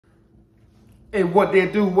And what they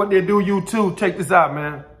do you too. Check this out,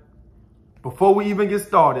 man. Before we even get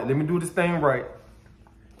started, let me do this thing right.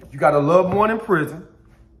 If you got a loved one in prison,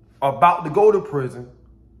 or about to go to prison,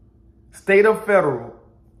 state or federal,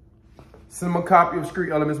 send them a copy of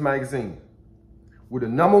Street Elements magazine. We're the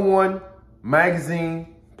 #1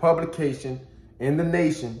 magazine publication in the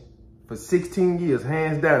nation for 16 years,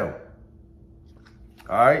 hands down.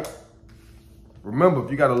 All right? Remember, if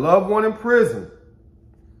you got a loved one in prison,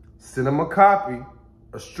 send them a copy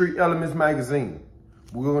of Street Elements magazine.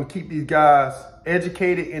 We're going to keep these guys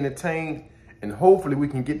educated, entertained, and hopefully we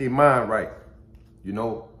can get their mind right. You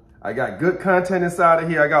know, I got good content inside of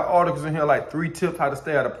here. I got articles in here like 3 tips how to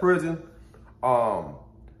stay out of prison,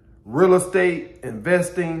 real estate,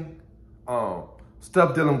 investing,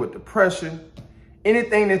 stuff dealing with depression,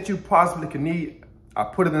 anything that you possibly can need. I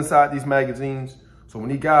put it inside these magazines. So when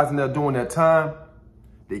these guys in there doing their time,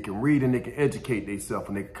 they can read and they can educate themselves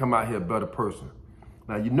and they can come out here a better person.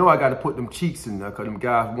 Now, you know I got to put them cheeks in there because them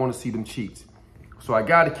guys want to see them cheeks. So I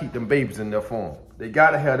got to keep them babies in there for them. They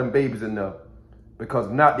got to have them babies in there because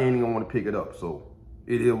if not, they ain't going to want to pick it up. So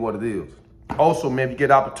it is what it is. Also, man, if you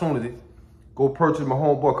get opportunity, go purchase my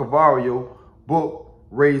homeboy Cavario book,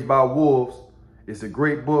 Raised by Wolves. It's a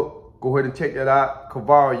great book. Go ahead and check that out.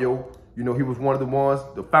 Cavario, you know, he was one of the ones,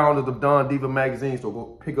 the founders of Don Diva magazine. So go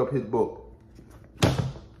pick up his book.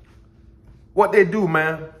 What they do,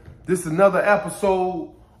 man. This is another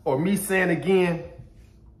episode, or me saying again,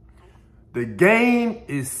 the game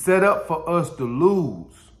is set up for us to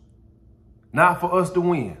lose, not for us to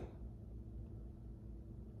win.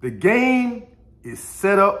 The game is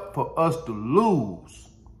set up for us to lose,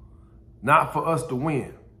 not for us to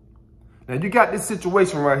win. Now, you got this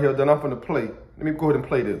situation right here that I'm going to play. Let me go ahead and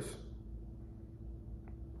play this.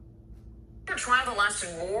 The trial that lasted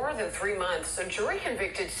more than 3 months, a jury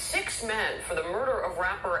convicted 6 men for the murder of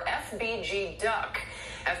rapper FBG Duck.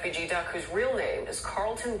 FBG Duck, whose real name is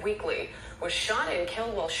Carlton Weekly, was shot and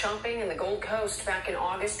killed while shopping in the Gold Coast back in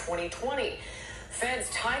August 2020. Feds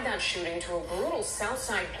tied that shooting to a brutal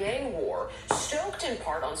Southside gang war, stoked in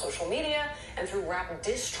part on social media and through rap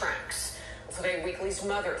diss tracks. Today, Weekly's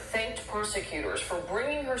mother thanked prosecutors for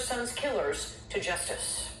bringing her son's killers to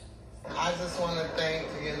justice. I just want to thank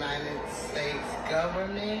the United States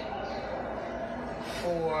government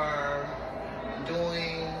for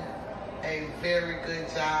doing a very good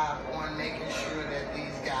job on making sure that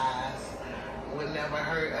these guys would never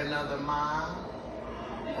hurt another mom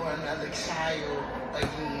or another child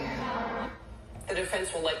again. The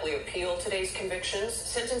defense will likely appeal today's convictions.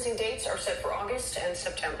 Sentencing dates are set for August and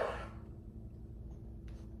September.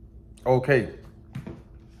 Okay.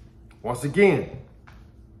 Once again,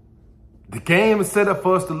 the game is set up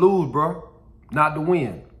for us to lose, bro, not to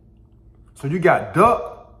win. So you got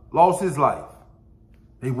Duck, lost his life.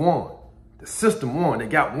 They won. The system won. They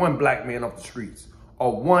got 1 black man off the streets,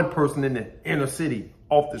 or 1 person in the inner city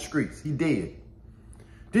off the streets. He dead.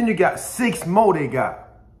 Then you got 6 more they got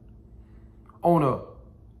on a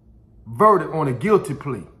verdict, on a guilty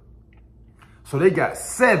plea. So they got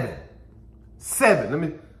 7.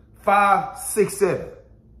 5, 6, 7.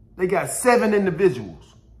 They got 7 individuals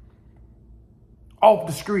off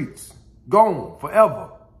the streets, gone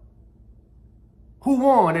forever. Who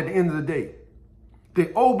won at the end of the day?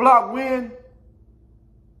 Did O Block win?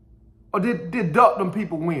 Or did Duck them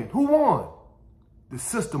people win? Who won? The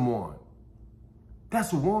system won.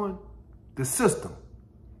 That's who won. The system.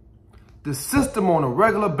 The system on a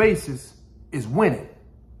regular basis is winning.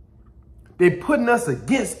 They're putting us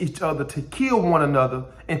against each other to kill one another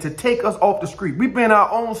and to take us off the street. We've been our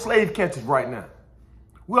own slave catchers right now.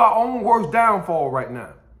 We're our own worst downfall right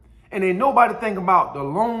now. And ain't nobody thinking about the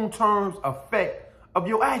long-term effect of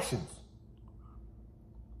your actions.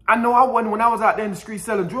 I know I wasn't, when I was out there in the street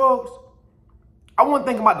selling drugs, I wasn't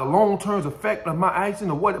thinking about the long-term effect of my action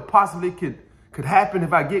or what it possibly could happen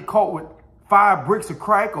if I get caught with 5 bricks of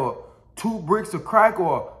crack or 2 bricks of crack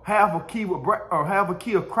or half a key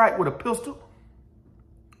of crack with a pistol.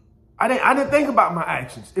 I didn't think about my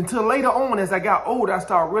actions until later on. As I got older, I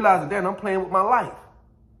started realizing that I'm playing with my life.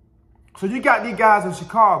 So you got these guys in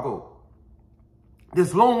Chicago,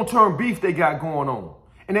 this long-term beef they got going on.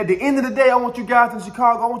 And at the end of the day, I want you guys in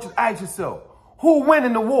Chicago, I want you to ask yourself, who win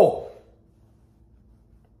in the war?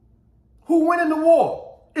 Who win in the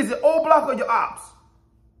war? Is it O Block or your ops?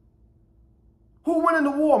 Who win in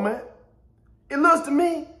the war, man? It looks to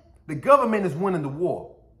me, the government is winning the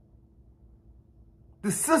war.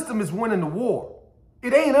 The system is winning the war.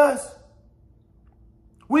 It ain't us.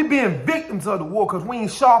 We being victims of the war because we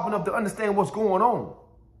ain't sharp enough to understand what's going on.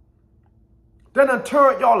 They done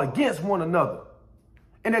turned y'all against one another.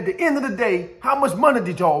 And at the end of the day, how much money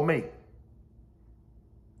did y'all make?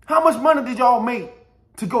 How much money did y'all make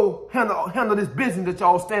to go handle this business that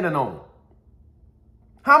y'all standing on?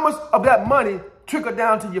 How much of that money trickle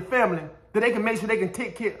down to your family that they can make sure they can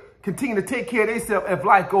continue to take care of themselves if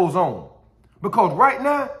life goes on? Because right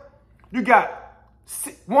now, you got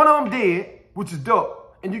one of them dead, which is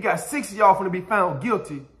Duck, and you got 6 of y'all going to be found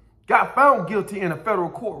guilty, got found guilty in a federal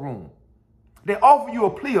courtroom. They offer you a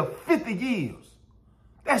plea of 50 years.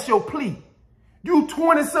 That's your plea. You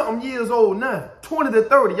 20-something years old now, 20 to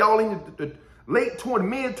 30, y'all in the late 20s,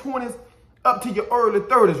 mid-20s, up to your early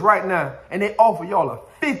 30s right now, and they offer y'all a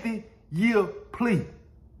 50-year plea.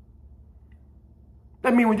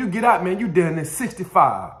 That means when you get out, man, you down there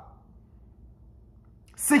 65.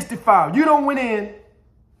 65. You don't went in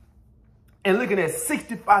and looking at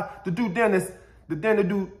 65 to do down this, then to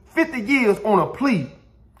do 50 years on a plea.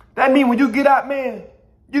 That means when you get out, man,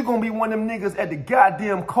 you're going to be one of them niggas at the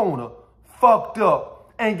goddamn corner, fucked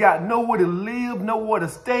up, ain't got nowhere to live, nowhere to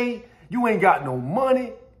stay. You ain't got no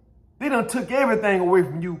money. They done took everything away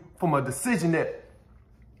from you from a decision that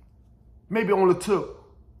maybe only took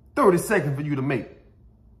 30 seconds for you to make.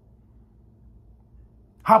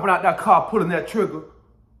 Hopping out that car, pulling that trigger,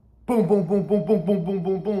 boom, boom, boom, boom, boom, boom, boom,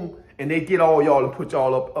 boom, boom, and they get all y'all and put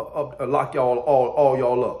y'all up, lock y'all all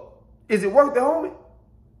y'all up. Is it worth it, homie?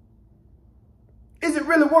 Is it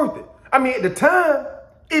really worth it? I mean, at the time,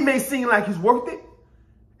 it may seem like it's worth it.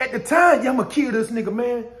 At the time, yeah, I'm gonna kill this nigga,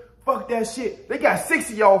 man. Fuck that shit. They got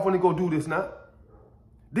 6 of y'all finna go do this now.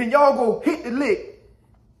 Then y'all go hit the lick.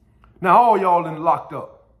 Now all y'all in locked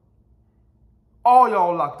up. All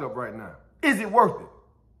y'all locked up right now. Is it worth it?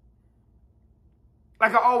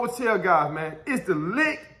 Like I always tell guys, man, is the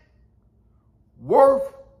lick worth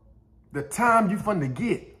the time you finna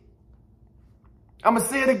get? I'ma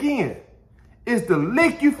say it again. Is the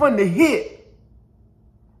lick you finna hit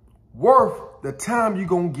worth the time you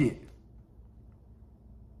gonna get?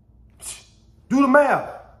 Do the math.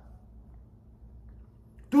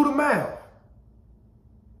 Do the math.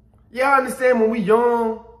 Yeah, I understand when we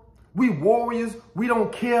young, we warriors, we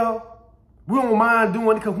don't care. We don't mind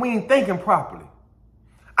doing it because we ain't thinking properly.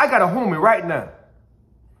 I got a homie right now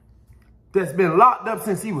that's been locked up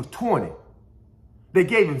since he was 20. They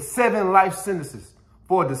gave him 7 life sentences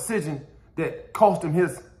for a decision that cost him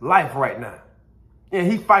his life right now. And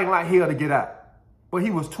he fighting like hell to get out. But he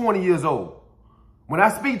was 20 years old. When I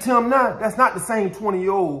speak to him now, that's not the same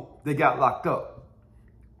 20-year-old that got locked up.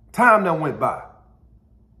 Time done went by.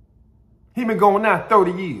 He been going now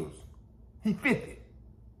 30 years. He 50.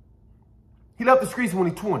 He left the streets when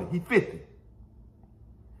he 20. He 50.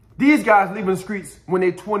 These guys leaving the streets when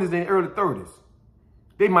they 20s and early 30s.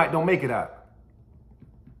 They might don't make it out.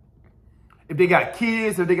 If they got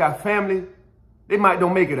kids, if they got family, they might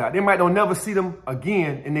don't make it out. They might don't never see them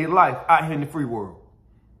again in their life out here in the free world.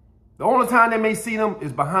 The only time they may see them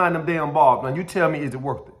is behind them damn bars. Now you tell me, is it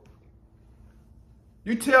worth it?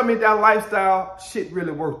 You tell me that lifestyle shit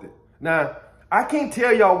really worth it. Now, I can't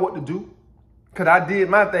tell y'all what to do because I did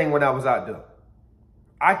my thing when I was out there.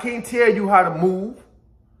 I can't tell you how to move.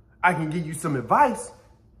 I can give you some advice.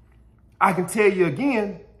 I can tell you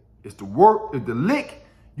again, it's the work, it's the lick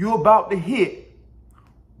you about to hit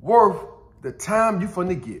worth the time you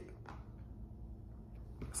finna get.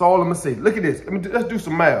 That's all I'm gonna say. Look at this. Let's do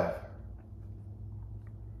some math.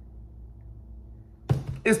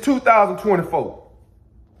 It's 2024.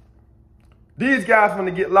 These guys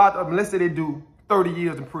finna get locked up, and let's say they do 30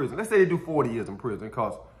 years in prison. Let's say they do 40 years in prison,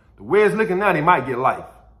 because the way it's looking now, they might get life.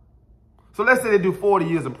 So let's say they do 40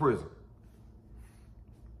 years in prison.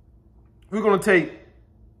 We're gonna take,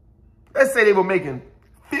 let's say they were making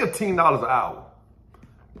 $15 an hour.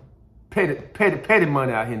 Petty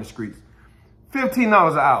money out here in the streets.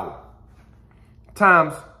 $15 an hour.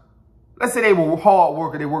 Times, let's say they were hard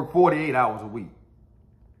worker, they worked 48 hours a week.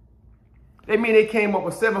 They mean they came up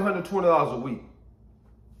with $720 a week.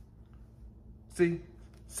 See?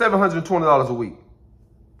 $720 a week.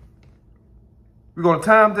 We're going to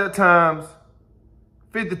times that times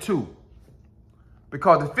 52.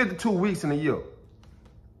 Because it's 52 weeks in a year.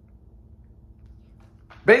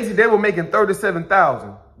 Basically, they were making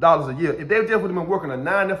 $37,000 a year. If they just would have been working a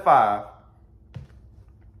 9 to 5,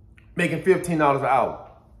 making $15 an hour.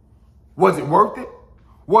 Was it worth it?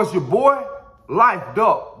 Was your boy life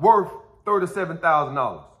Duck worth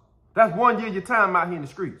 $37,000? That's 1 year of your time out here in the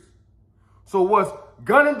streets. So was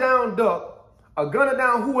gunning down Duck or gunning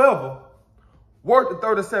down whoever worth the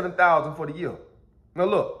 $37,000 for the year? Now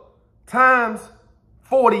look, times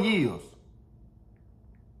 40 years.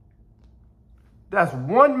 That's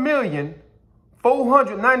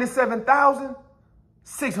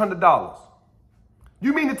 $1,497,600.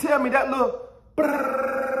 You mean to tell me that little,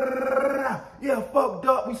 Yeah, fucked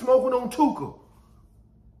up. We smoking on Tuka.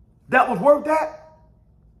 That was worth that?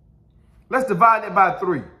 Let's divide it by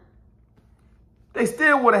 3. They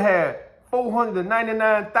still would have had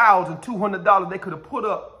 $499,200 they could have put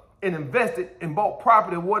up and invested and bought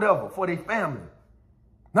property or whatever for their family.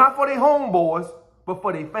 Not for their homeboys, but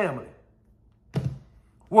for their family.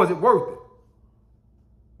 Was it worth it?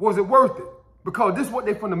 Was it worth it? Because this is what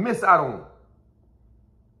they finna miss out on.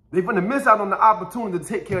 They finna miss out on the opportunity to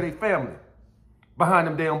take care of their family. Behind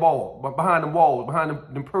them damn walls, behind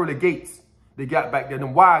them pearly gates they got back there,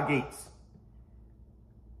 them wire gates.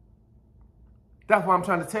 That's what I'm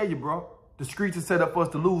trying to tell you, bro. The streets are set up for us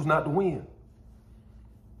to lose, not to win.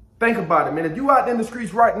 Think about it, man. If you out there in the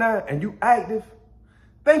streets right now and you active,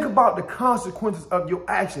 think about the consequences of your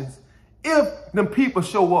actions if them people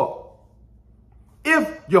show up.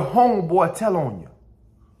 If your homeboy tell on you.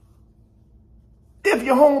 If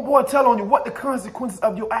your homeboy tell on you, what the consequences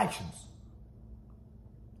of your actions?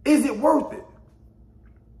 Is it worth it?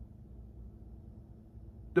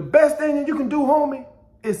 The best thing that you can do, homie,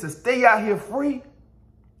 is to stay out here free,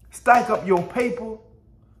 stack up your paper,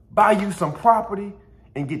 buy you some property,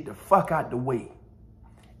 and get the fuck out the way.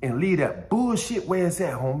 And leave that bullshit where it's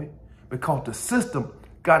at, homie. Because the system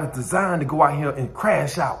got it designed to go out here and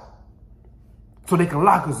crash out. So they can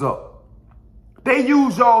lock us up. They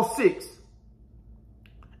use y'all 6.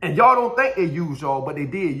 And y'all don't think they use y'all, but they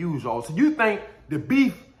did use y'all. So you think the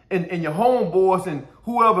beef and your homeboys and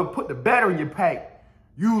whoever put the battery in your pack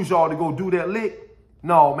use y'all to go do that lick?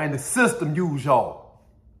 No, man, the system use y'all.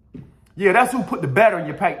 Yeah, that's who put the battery in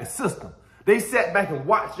your pack, the system. They sat back and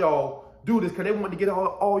watched y'all do this because they wanted to get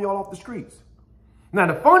all y'all off the streets. Now,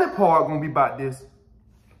 the funny part going to be about this.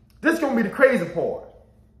 This going to be the crazy part.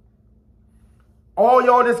 All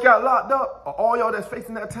y'all that's got locked up, or all y'all that's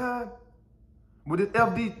facing that time, with this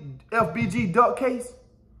FBG duck case,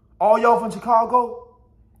 all y'all from Chicago,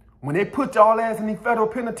 when they put y'all ass in these federal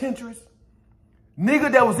penitentiaries,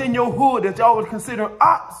 nigga that was in your hood that y'all was considering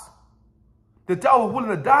ops, that y'all was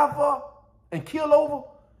willing to die for and kill over,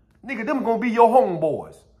 nigga, them gonna be your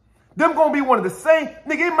homeboys. Them gonna be one of the same,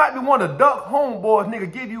 nigga, it might be one of the duck homeboys,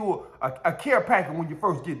 nigga, give you a care package when you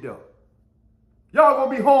first get there. Y'all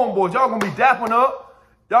gonna be homeboys. Y'all gonna be dapping up.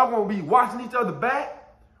 Y'all gonna be watching each other back.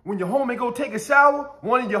 When your homie go take a shower,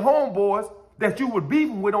 one of your homeboys that you were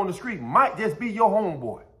beefing with on the street might just be your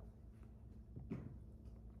homeboy.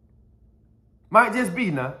 Might just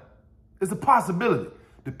be now. It's a possibility,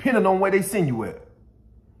 depending on where they send you at.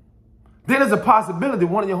 Then there's a possibility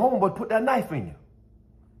one of your homeboys put that knife in you.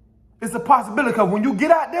 It's a possibility because when you get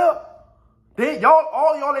out there,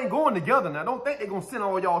 all y'all ain't going together now. Don't think they're going to send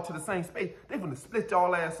all y'all to the same space. They're going to split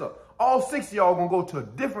y'all ass up. All 6 of y'all going to go to a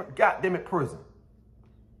different goddamn prison.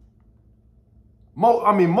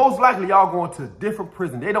 Most likely y'all going to a different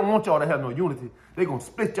prison. They don't want y'all to have no unity. They're going to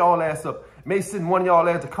split y'all ass up. May send one of y'all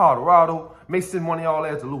ass to Colorado. May send one of y'all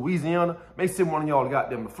ass to Louisiana. May send one of y'all to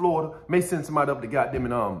goddamn to Florida. May send somebody up to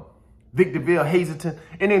goddamn Victorville, Hazleton.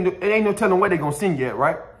 And it ain't no telling where they're going to send you at,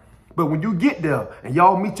 right? But when you get there and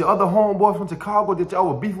y'all meet your other homeboys from Chicago that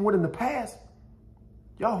y'all were beefing with in the past,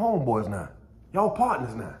 y'all homeboys now. Y'all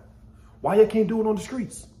partners now. Why y'all can't do it on the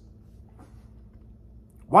streets?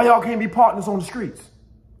 Why y'all can't be partners on the streets?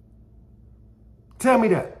 Tell me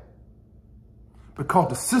that. Because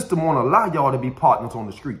the system won't allow y'all to be partners on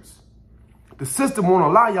the streets. The system won't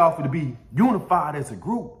allow y'all to be unified as a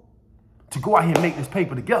group to go out here and make this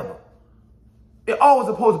paper together. It always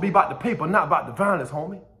supposed to be about the paper, not about the violence,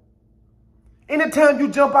 homie. Anytime you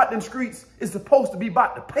jump out them streets, it's supposed to be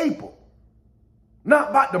about the paper.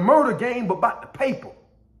 Not about the murder game, but about the paper.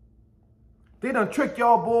 They done trick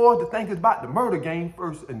y'all boys to think it's about the murder game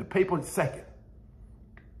first and the paper second.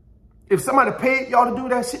 If somebody paid y'all to do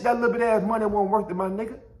that shit, that little bit of ass money wasn't worth it, my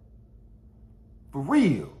nigga. For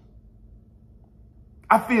real.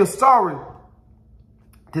 I feel sorry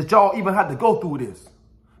that y'all even had to go through this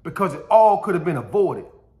because it all could have been avoided.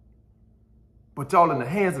 But y'all in the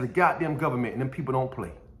hands of the goddamn government and them people don't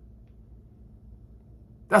play.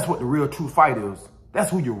 That's what the real true fight is.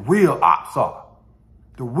 That's who your real ops are.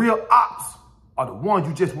 The real ops are the ones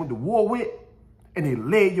you just went to war with and they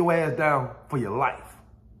laid your ass down for your life.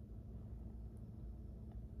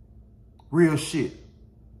 Real shit.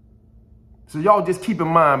 So y'all just keep in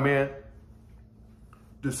mind, man,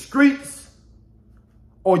 the streets,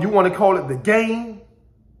 or you want to call it the game,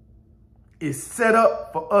 is set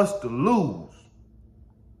up for us to lose,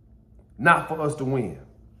 not for us to win.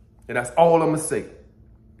 And that's all I'm going to say.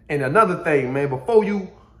 And another thing, man,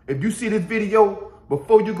 if you see this video,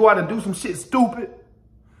 before you go out and do some shit stupid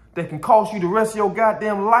that can cost you the rest of your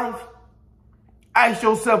goddamn life, ask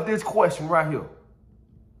yourself this question right here.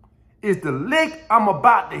 Is the lick I'm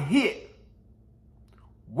about to hit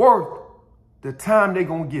worth the time they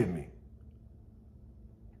gonna give me?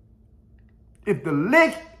 If the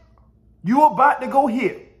lick you about to go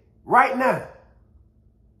hit right now,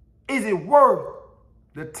 is it worth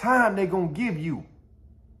the time they gonna give you?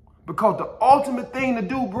 Because the ultimate thing to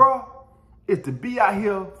do, bro, is to be out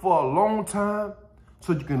here for a long time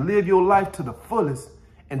so you can live your life to the fullest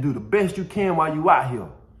and do the best you can while you out here.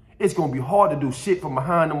 It's gonna be hard to do shit from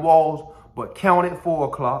behind them walls, but count at 4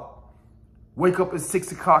 o'clock, wake up at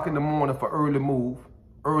 6 o'clock in the morning for early move,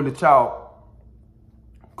 early child,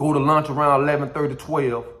 go to lunch around 11:30,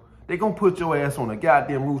 12. They're gonna put your ass on a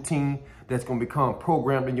goddamn routine that's gonna become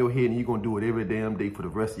programmed in your head, and you're gonna do it every damn day for the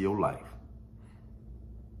rest of your life.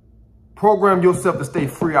 Program yourself to stay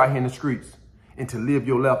free out here in the streets and to live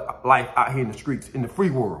your life out here in the streets, in the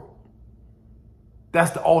free world.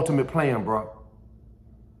 That's the ultimate plan, bro.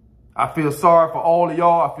 I feel sorry for all of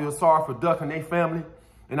y'all. I feel sorry for Duck and their family.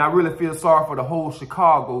 And I really feel sorry for the whole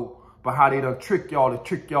Chicago for how they done trick y'all to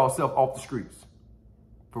trick y'allself off the streets.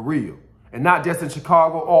 For real. And not just in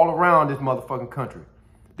Chicago, all around this motherfucking country.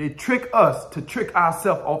 They trick us to trick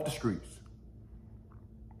ourselves off the streets.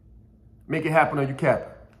 Make it happen or you cap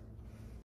it.